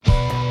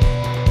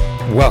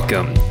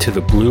Welcome to the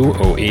Blue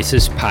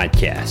Oasis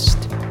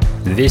podcast.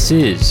 This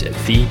is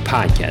the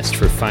podcast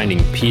for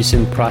finding peace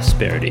and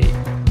prosperity,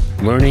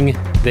 learning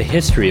the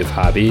history of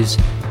hobbies,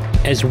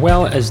 as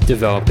well as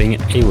developing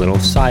a little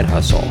side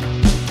hustle.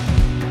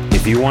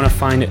 If you want to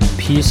find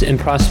peace and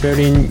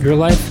prosperity in your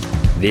life,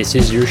 this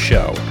is your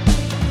show.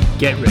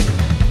 Get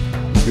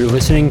ready. You're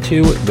listening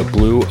to the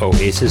Blue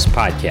Oasis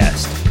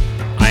podcast.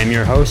 I am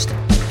your host,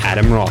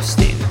 Adam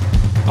Rothstein.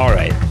 All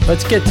right,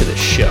 let's get to the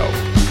show.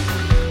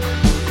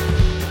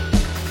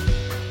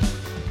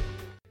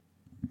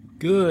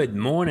 Good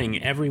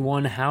morning,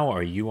 everyone. How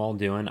are you all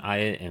doing? I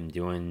am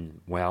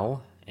doing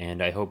well, and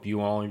I hope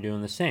you all are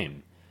doing the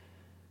same.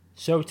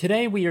 So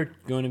today we are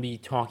going to be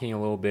talking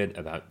a little bit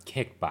about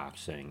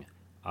kickboxing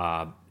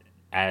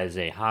as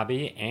a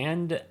hobby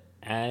and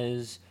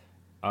as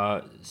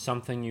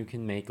something you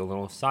can make a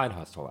little side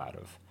hustle out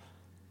of.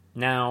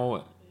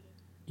 Now,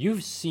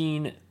 you've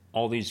seen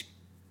all these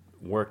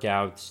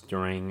workouts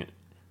during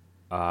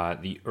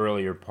the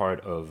earlier part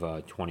of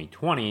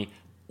 2020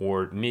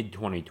 or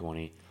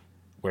mid-2020,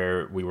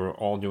 where we were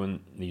all doing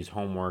these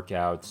home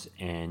workouts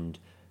and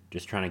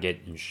just trying to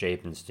get in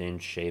shape and stay in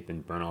shape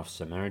and burn off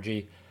some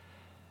energy.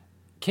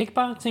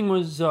 Kickboxing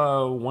was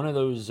one of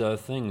those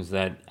things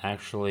that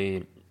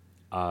actually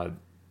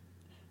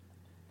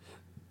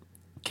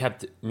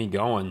kept me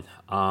going,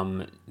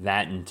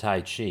 that and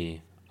Tai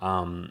Chi.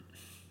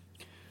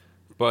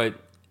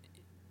 But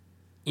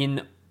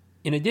in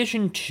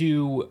addition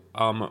to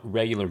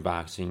regular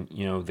boxing,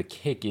 you know, the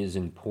kick is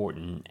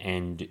important,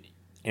 and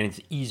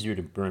it's easier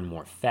to burn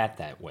more fat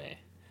that way.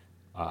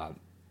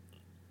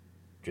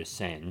 Just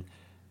saying.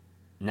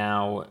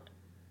 Now,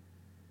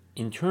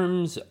 in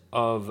terms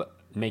of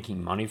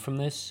making money from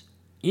this,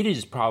 it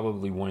is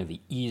probably one of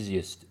the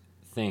easiest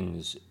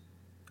things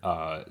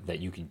that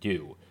you can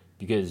do,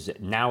 because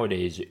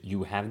nowadays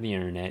you have the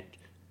internet.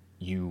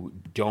 You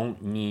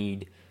don't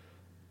need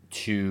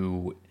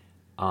to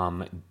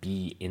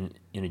be in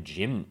a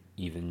gym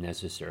even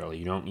necessarily.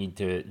 You don't need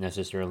to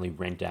necessarily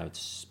rent out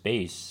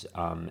space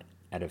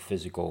at a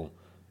physical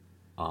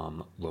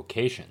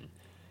location.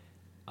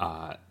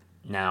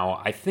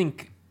 Now, I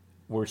think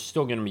we're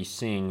still going to be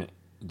seeing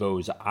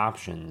those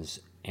options,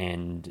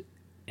 and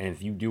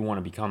if you do want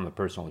to become a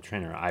personal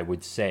trainer, I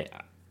would say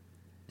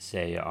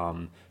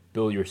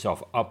build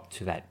yourself up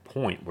to that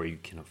point where you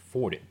can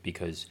afford it,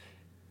 because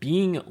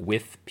being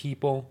with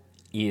people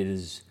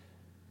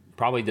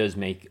probably does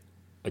make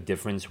a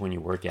difference when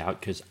you work out,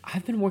 because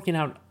I've been working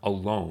out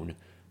alone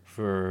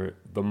for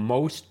the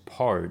most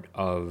part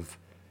of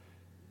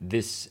the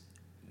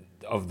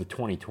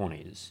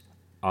 2020s.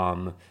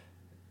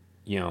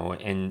 You know,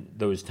 and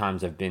those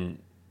times I've been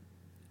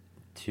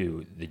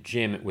to the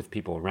gym with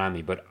people around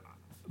me, but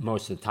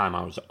most of the time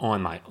I was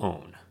on my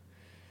own.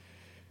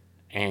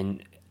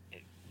 And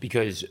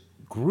because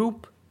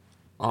group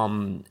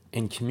and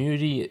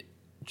community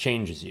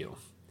changes you,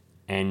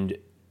 and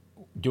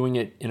doing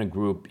it in a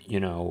group,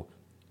 you have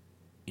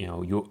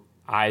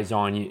eyes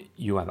on you,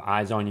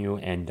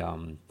 and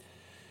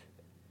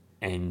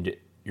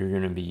you're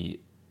going to be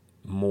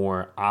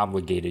more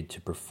obligated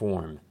to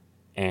perform,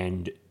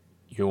 and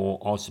you'll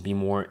also be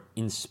more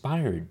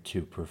inspired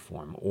to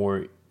perform,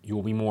 or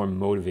you'll be more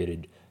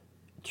motivated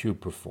to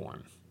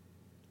perform.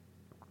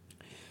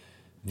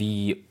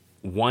 The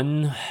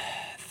one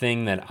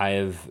thing that I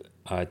have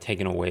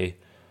taken away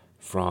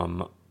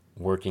from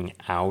working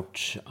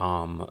out,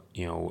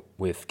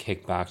 with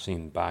kickboxing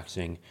and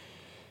boxing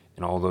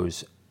and all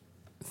those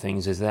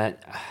things, is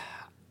that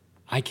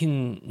I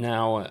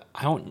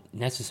don't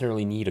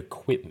necessarily need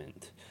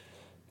equipment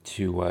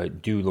to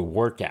do the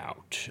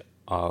workout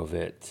of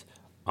it.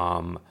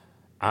 I'm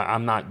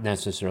not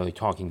necessarily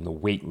talking the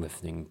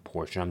weightlifting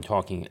portion. I'm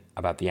talking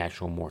about the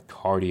actual more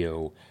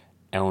cardio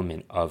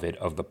element of it,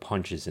 of the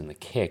punches and the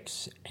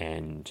kicks,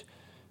 and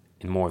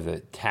more of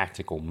the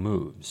tactical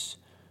moves.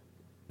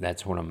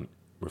 That's what I'm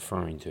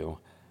referring to.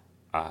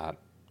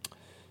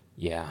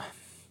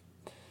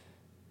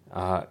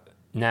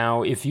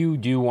 Now, if you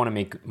do want to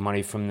make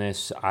money from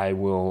this, I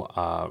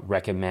will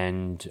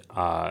recommend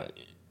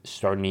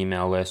start an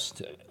email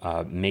list,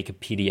 make a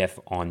PDF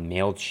on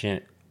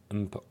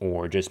MailChimp,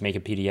 or just make a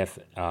PDF,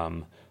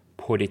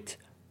 put it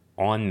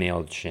on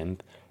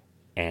MailChimp,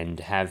 and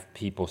have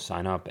people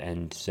sign up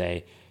and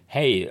say,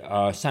 hey,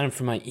 sign up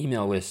for my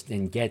email list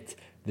and get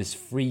this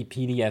free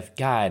PDF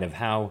guide of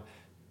how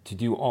to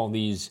do all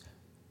these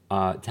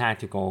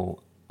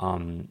tactical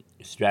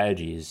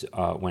strategies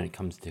when it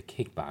comes to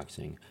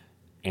kickboxing.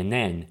 And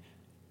then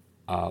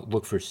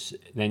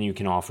then you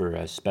can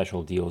offer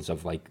special deals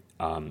of like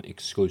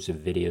exclusive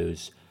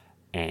videos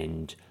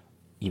and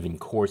even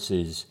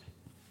courses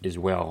as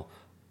well.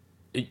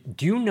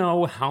 Do you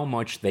know how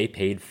much they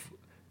paid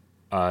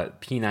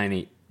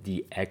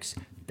P90X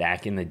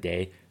back in the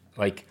day?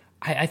 Like,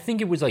 I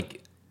think it was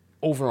like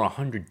over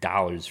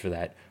 $100 for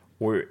that,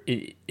 or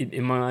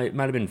it might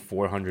have been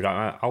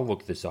 $400. I'll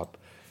look this up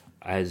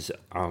as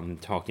I'm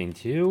talking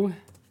to.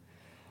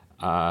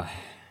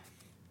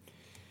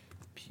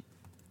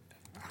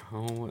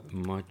 How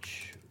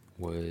much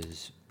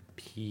was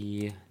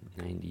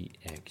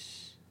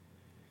P90X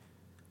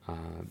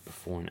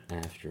before and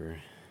after.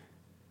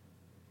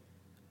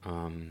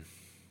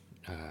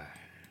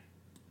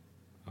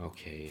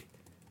 Okay.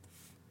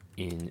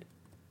 And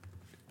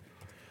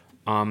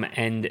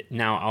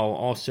now I'll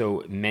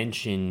also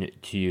mention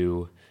to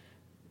you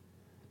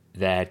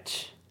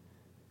that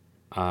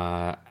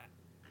I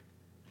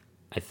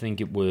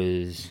think it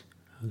was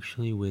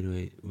actually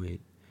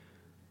wait.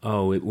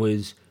 Oh, it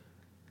was.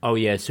 Oh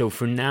yeah. So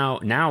for now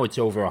it's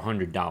over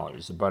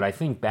 $100. But I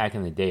think back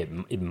in the day,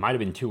 it might have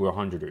been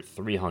 $200 or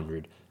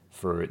 $300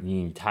 for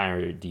the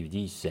entire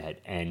DVD set,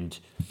 and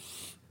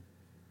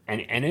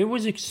it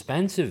was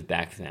expensive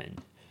back then.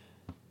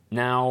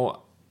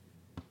 Now,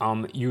 I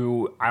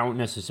don't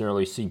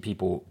necessarily see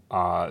people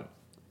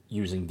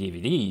using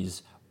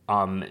DVDs.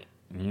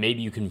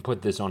 Maybe you can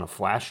put this on a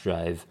flash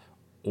drive,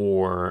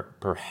 or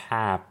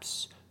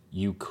perhaps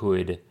you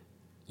could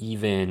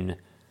even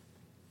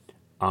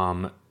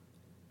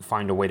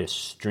find a way to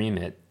stream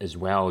it as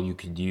well. You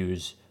could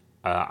use.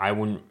 I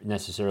wouldn't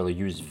necessarily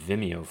use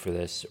Vimeo for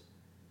this,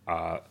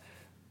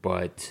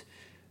 but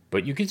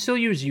you can still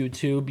use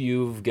YouTube.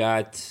 You've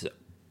got.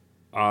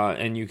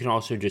 And you can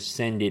also just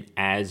send it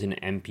as an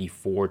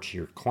MP4 to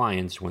your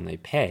clients when they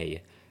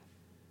pay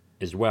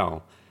as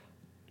well.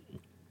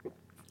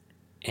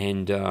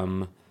 And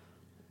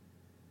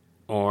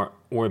or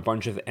a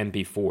bunch of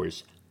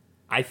MP4s.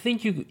 I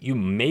think you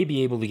may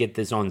be able to get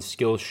this on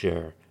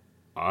Skillshare.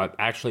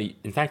 Actually,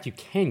 in fact, you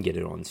can get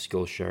it on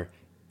Skillshare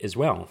as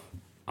well.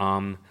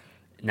 Now,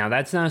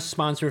 that's not a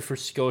sponsor for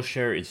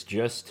Skillshare. It's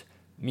just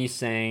me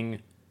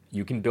saying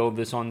you can build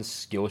this on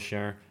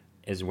Skillshare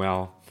as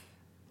well.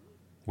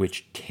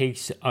 Which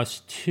takes us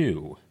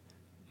to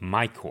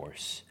my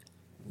course.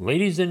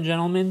 Ladies and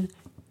gentlemen,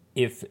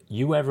 if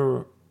you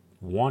ever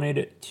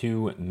wanted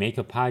to make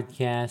a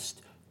podcast,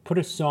 put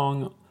a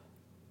song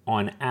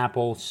on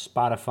Apple,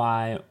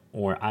 Spotify,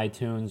 or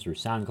iTunes or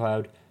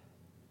SoundCloud,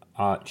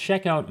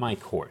 check out my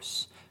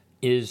course.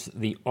 It is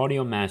the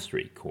Audio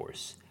Mastery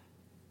course.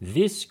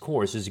 This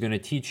course is going to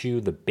teach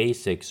you the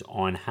basics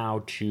on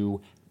how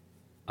to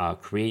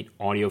create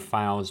audio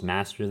files,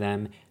 master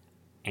them,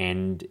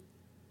 and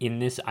in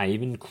this, I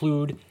even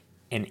include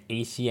an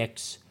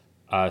ACX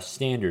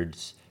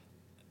standards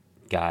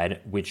guide,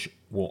 which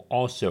will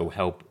also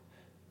help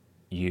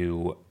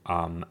you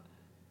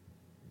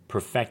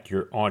perfect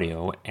your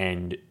audio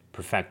and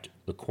perfect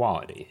the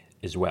quality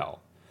as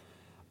well.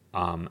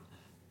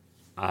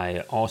 I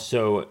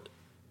also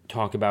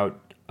talk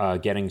about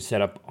getting set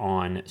up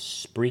on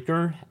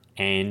Spreaker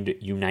and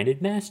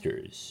United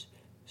Masters.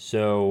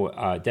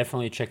 So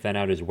definitely check that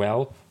out as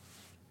well.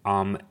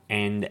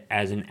 And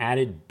as an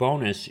added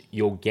bonus,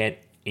 you'll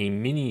get a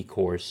mini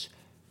course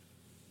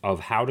of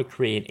how to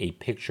create a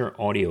picture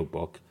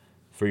audiobook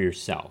for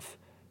yourself.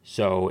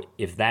 So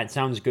if that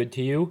sounds good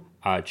to you,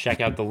 check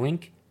out the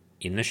link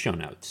in the show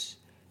notes.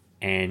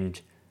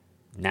 And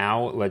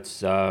now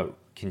let's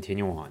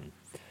continue on.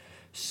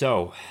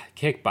 So,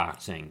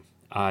 kickboxing,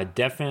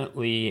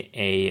 definitely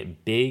a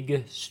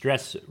big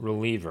stress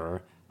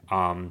reliever,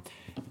 and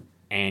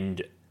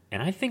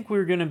I think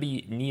we're going to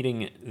be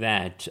needing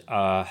that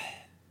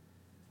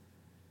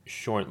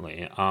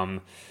shortly,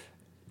 to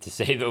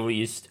say the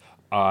least.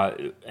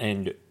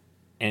 And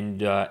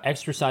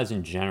exercise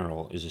in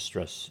general is a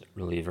stress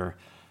reliever.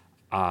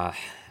 I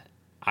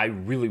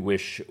really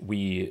wish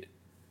we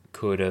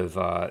could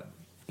have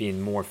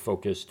been more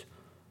focused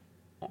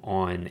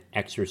on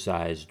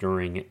exercise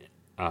during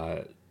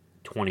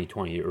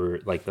 2020,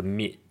 or like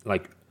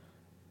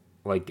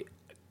like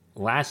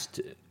last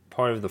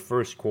part of the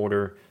first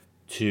quarter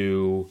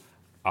to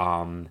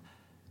the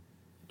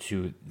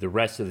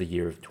rest of the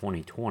year of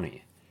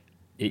 2020.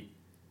 It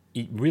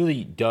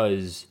really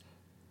does.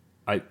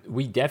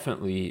 We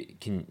definitely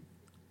can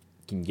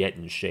get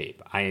in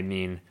shape. I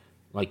mean,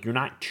 like, you're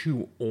not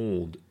too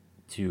old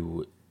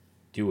to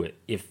do it.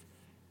 If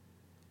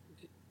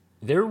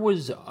there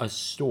was a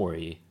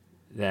story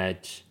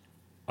that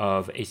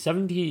of a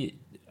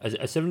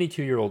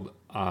 72-year-old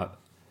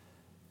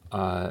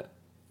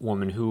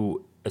woman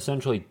who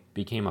essentially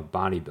became a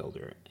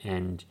bodybuilder,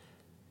 and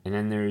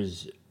then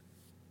there's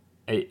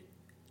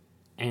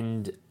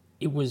and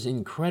it was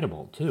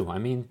incredible too. I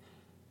mean,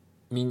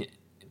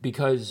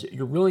 because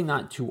you're really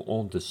not too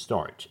old to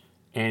start,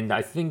 and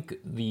I think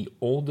the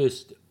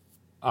oldest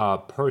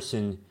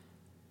person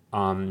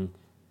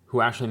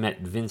who actually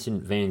met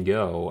Vincent van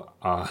Gogh,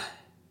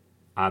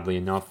 oddly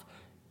enough,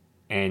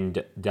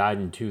 and died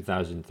in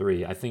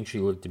 2003. I think she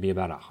lived to be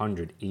about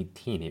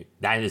 118.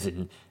 That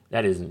isn't.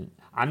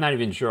 I'm not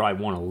even sure I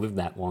want to live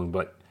that long,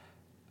 but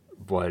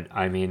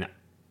I mean,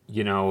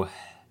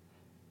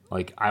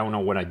 like, I don't know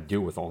what I'd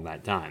do with all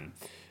that time.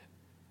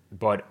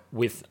 But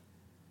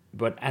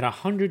at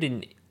 100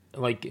 and,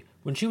 like,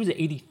 when she was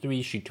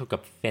 83, she took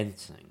up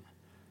fencing.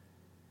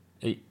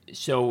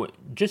 So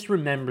just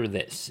remember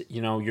this,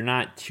 you're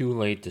not too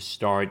late to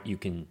start. You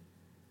can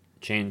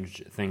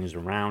change things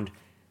around,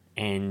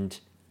 and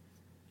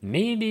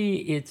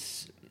maybe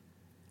it's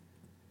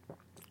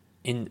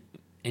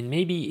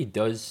maybe it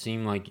does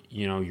seem like,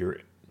 you're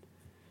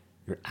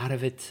out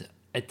of it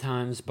at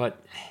times,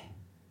 but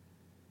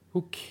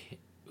who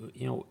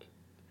you know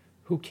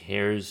who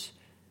cares?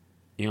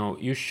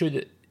 You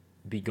should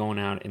be going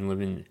out and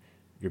living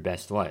your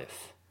best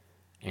life.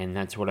 And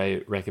that's what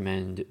I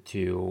recommend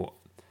to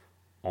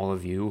all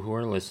of you who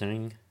are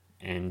listening.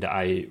 And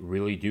I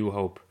really do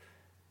hope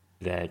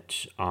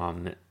that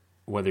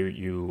whether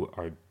you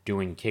are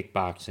doing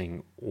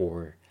kickboxing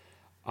or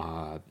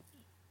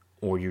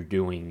you're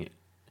doing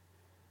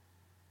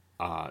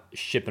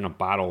shipping a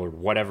bottle or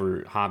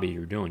whatever hobby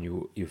you're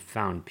doing, you've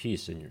found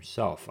peace in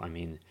yourself. I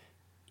mean,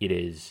 it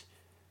is.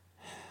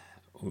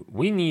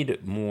 We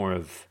need more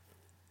of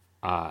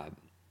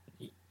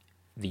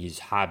these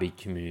hobby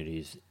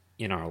communities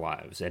in our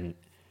lives, and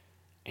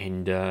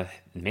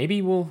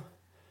maybe we'll,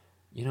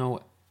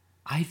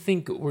 I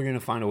think we're gonna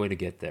find a way to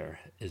get there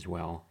as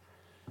well,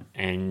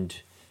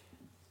 and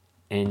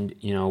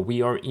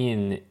we are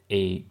in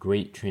a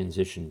great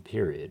transition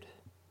period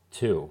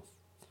too,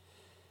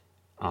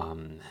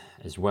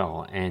 as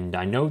well. And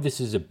I know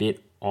this is a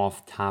bit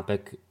off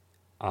topic,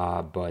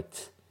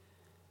 but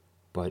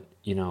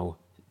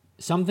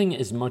something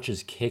as much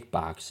as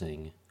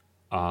kickboxing,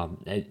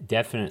 it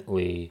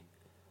definitely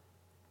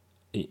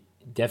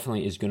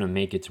is going to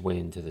make its way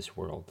into this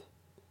world.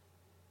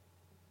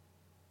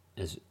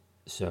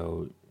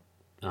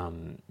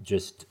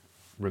 Just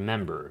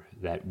remember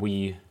that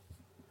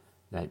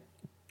that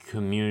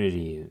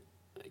community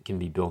can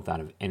be built out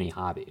of any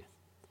hobby.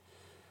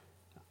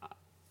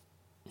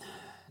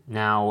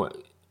 Now,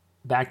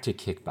 back to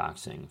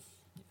kickboxing.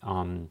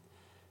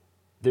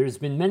 There's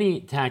been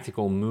many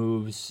tactical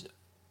moves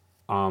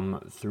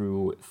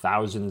through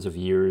thousands of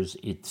years.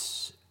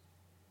 It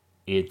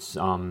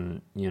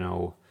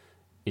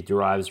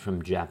derives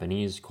from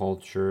Japanese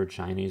culture,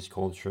 Chinese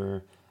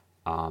culture,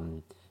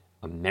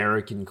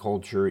 American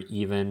culture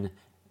even.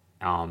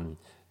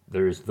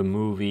 There's the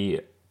movie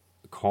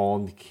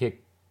called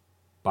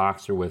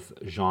Kickboxer with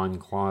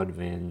Jean-Claude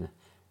Van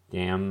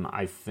Damme.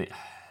 I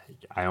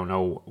don't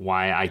know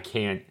why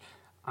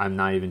I'm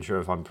not even sure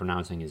if I'm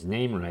pronouncing his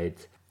name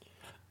right.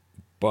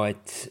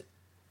 But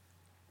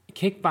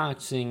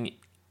kickboxing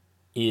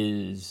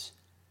is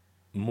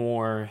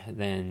more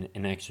than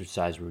an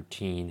exercise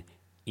routine.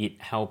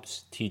 It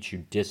helps teach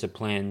you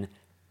discipline,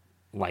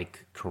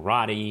 like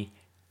karate.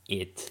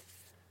 It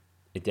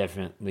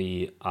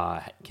definitely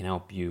can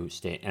help you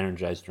stay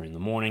energized during the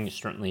morning.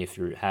 Certainly, if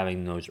you're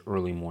having those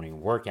early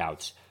morning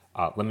workouts,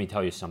 let me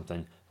tell you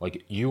something.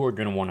 Like, you are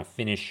going to want to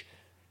finish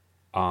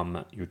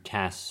your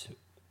tasks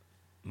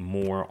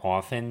more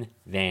often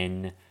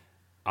than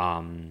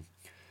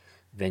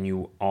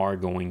you are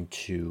going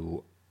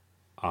to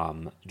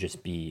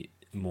just be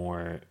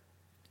more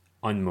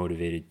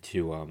unmotivated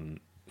to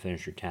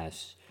finish your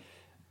tasks,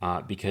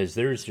 because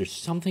there's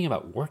just something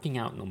about working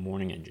out in the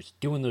morning and just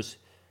doing those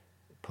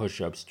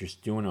push-ups,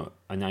 just doing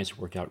a nice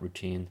workout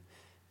routine,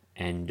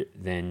 and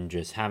then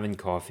just having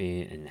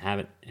coffee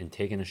and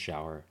taking a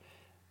shower.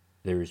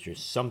 There's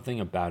just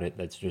something about it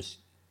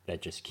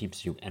that just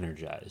keeps you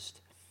energized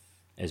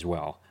as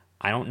well.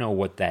 I don't know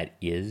what that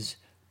is,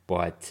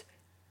 but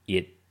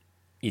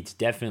it's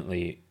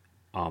definitely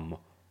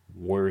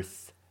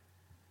worth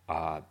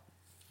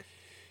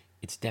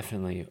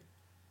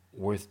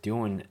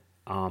doing,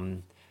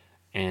 and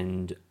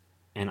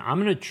I'm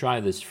gonna try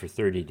this for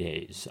 30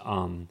 days.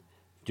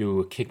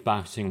 Do a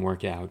kickboxing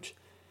workout,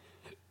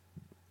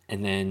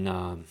 and then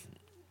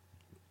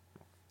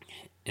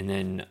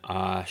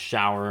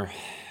shower,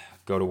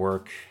 go to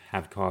work,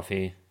 have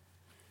coffee,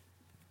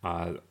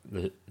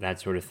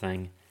 that sort of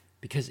thing,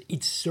 because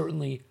it's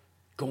certainly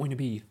going to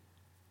be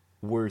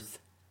worth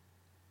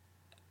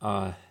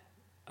a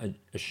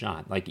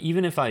shot. Like,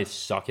 even if I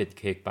suck at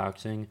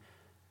kickboxing,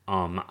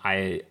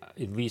 at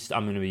least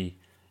I'm going to be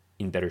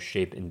in better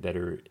shape and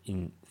better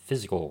in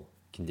physical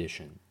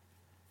condition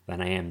than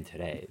I am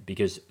today,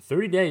 because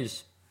 30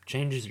 days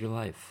changes your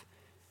life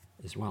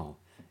as well.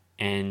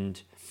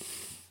 And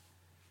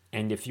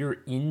if you're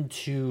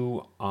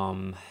into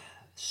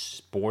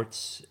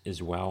sports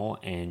as well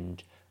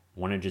and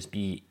want to just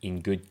be in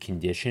good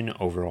condition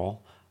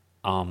overall,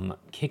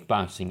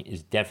 kickboxing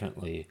is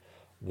definitely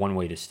one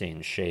way to stay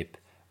in shape.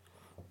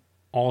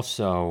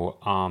 Also,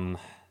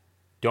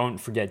 don't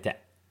forget to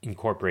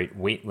incorporate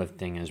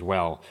weightlifting as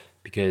well,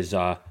 because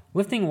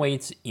lifting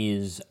weights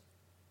is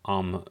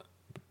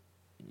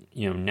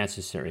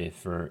necessary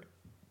for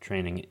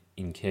training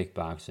in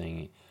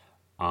kickboxing.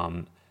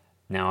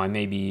 Now, I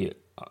may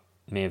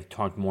have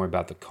talked more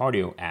about the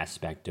cardio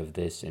aspect of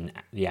this and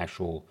the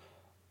actual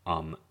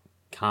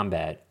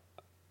combat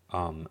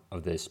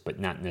of this, but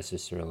not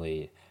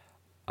necessarily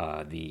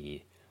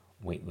the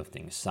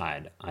weightlifting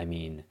side. I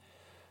mean,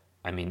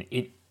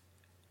 the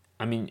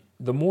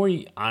more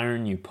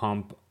iron you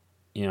pump,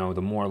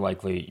 the more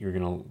likely you're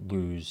gonna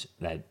lose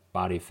that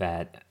body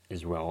fat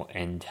as well.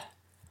 And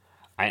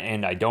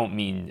I don't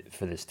mean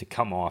for this to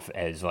come off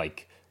as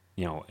like,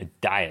 a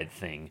diet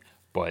thing,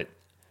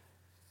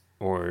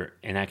 or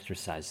an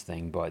exercise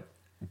thing, but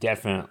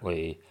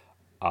definitely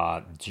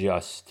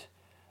just,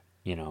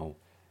 you know,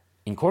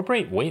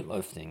 incorporate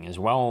weightlifting as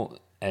well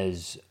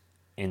as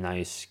a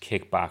nice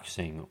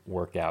kickboxing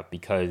workout,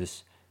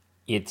 because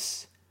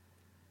it's,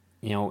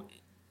 you know,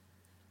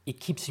 it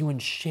keeps you in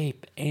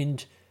shape,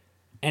 and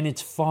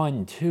it's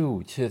fun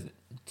too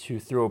to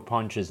throw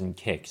punches and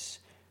kicks.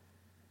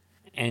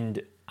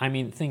 And I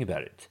mean, think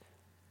about it.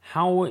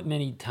 How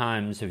many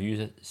times have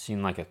you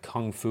seen like a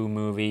kung fu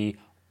movie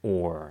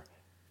or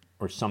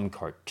some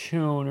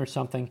cartoon or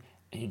something,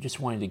 and you just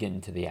wanted to get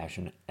into the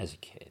action as a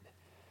kid?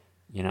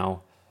 You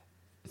know,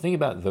 think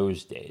about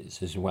those days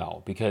as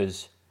well,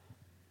 because,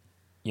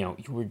 you know,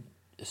 you were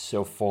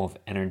so full of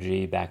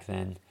energy back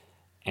then,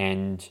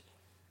 and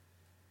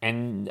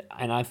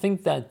I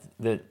think that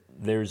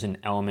there's an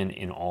element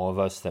in all of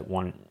us that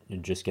want to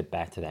just get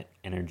back to that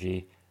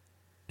energy,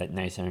 that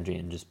nice energy,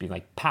 and just be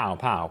like pow,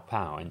 pow,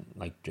 pow, and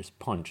like just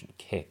punch and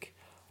kick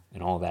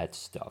and all that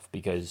stuff,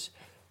 because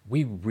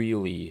we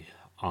really,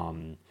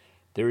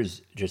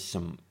 there's just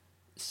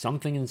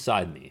something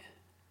inside me,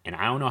 and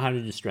I don't know how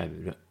to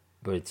describe it,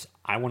 but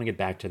I want to get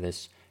back to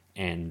this,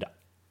 and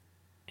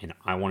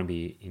I want to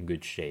be in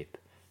good shape,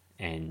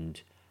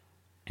 and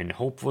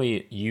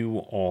hopefully you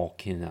all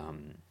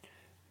can,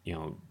 you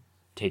know,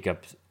 take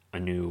up a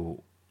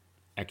new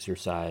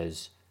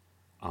exercise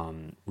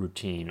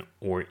routine,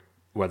 or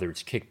whether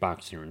it's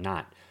kickboxing or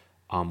not,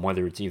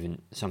 whether it's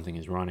even something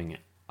as running,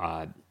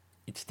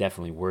 it's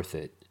definitely worth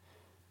it,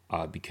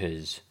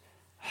 because,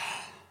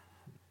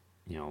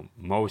 you know,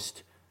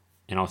 most,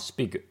 and I'll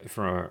speak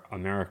for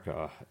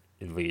America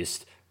at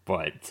least,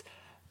 but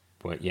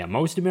yeah,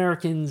 most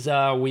Americans,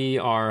 we've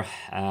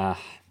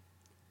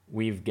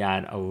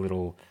got a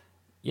little,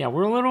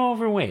 we're a little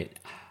overweight.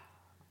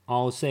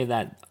 I'll say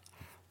that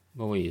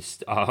the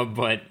least.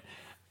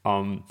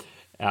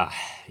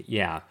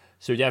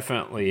 So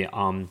definitely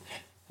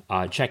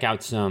check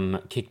out some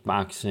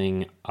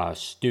kickboxing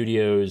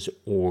studios,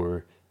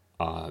 or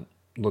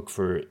look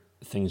for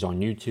things on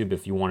YouTube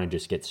if you want to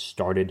just get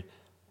started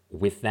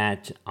with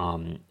that.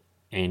 And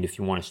if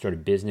you want to start a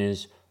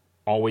business,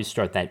 always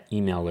start that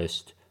email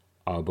list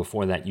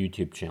before that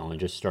YouTube channel, and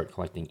just start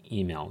collecting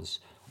emails.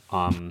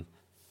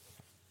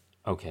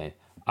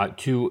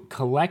 To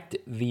collect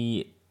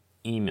the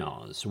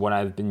emails, what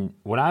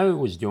I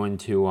was doing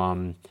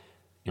to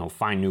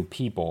find new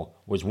people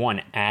was,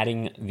 one,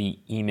 adding the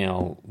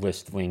email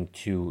list link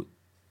to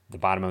the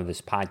bottom of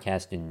this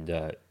podcast, and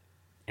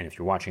if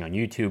you're watching on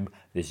YouTube,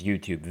 this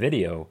YouTube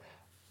video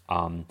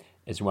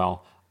as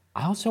well.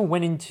 I also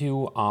went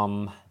into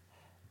a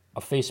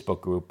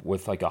Facebook group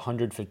with like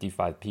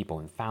 155 people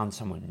and found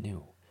someone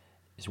new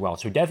as well.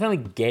 So definitely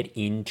get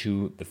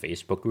into the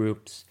Facebook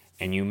groups.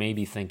 And you may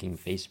be thinking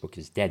Facebook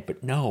is dead,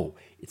 but no,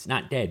 it's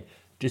not dead.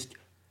 Just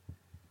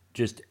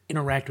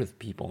interact with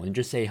people and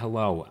just say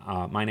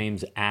hello. My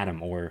name's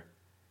Adam, or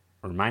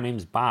my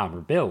name's Bob, or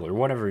Bill, or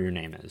whatever your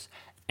name is,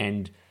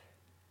 and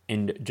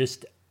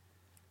just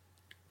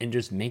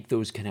make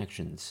those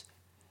connections.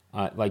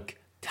 Like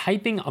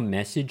typing a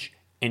message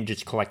and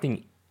just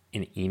collecting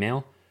an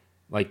email,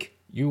 like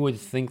you would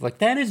think like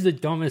that is the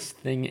dumbest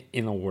thing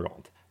in the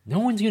world. No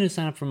one's gonna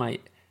sign up for my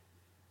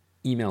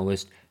email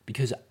list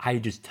because I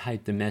just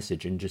typed the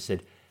message and just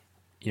said,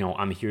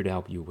 I'm here to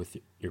help you with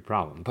your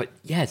problem. But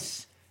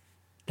yes,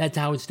 that's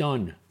how it's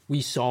done.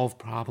 We solve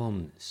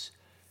problems,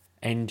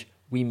 and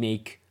we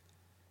make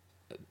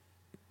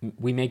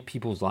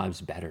people's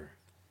lives better.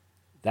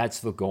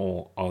 That's the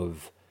goal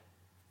of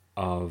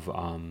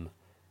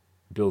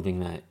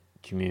building that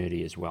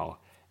community as well.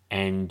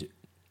 And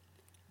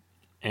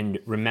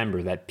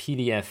remember that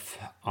PDF,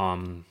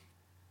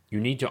 you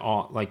need to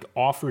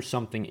offer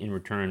something in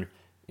return,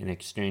 in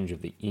exchange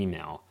of the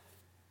email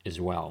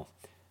as well.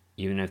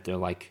 Even if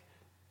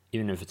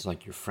it's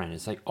like your friend,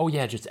 it's like, oh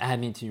yeah, just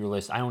add me to your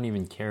list. I don't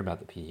even care about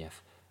the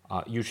PDF.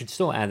 You should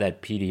still add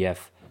that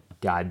PDF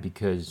guide,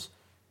 because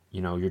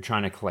you're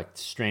trying to collect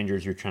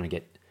strangers. You're trying to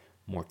get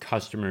more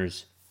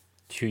customers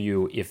to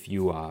you if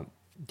you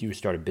do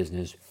start a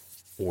business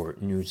or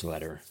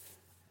newsletter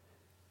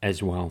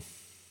as well.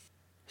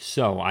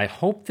 So I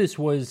hope this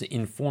was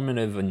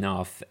informative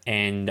enough,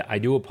 and I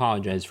do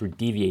apologize for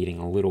deviating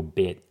a little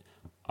bit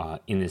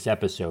in this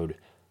episode,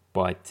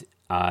 but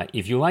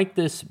if you like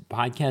this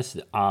podcast,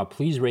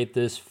 please rate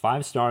this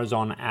 5 stars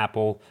on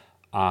Apple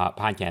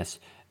Podcasts,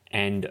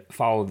 and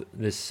follow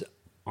this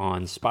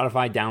on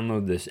Spotify.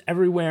 Download this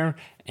everywhere,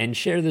 and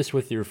share this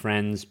with your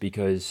friends,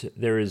 because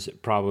there is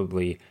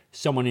probably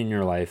someone in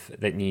your life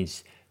that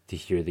needs to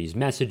hear these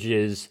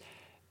messages.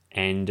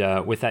 And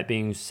with that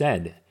being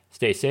said,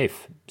 stay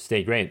safe,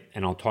 stay great,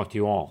 and I'll talk to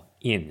you all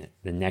in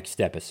the next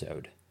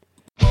episode.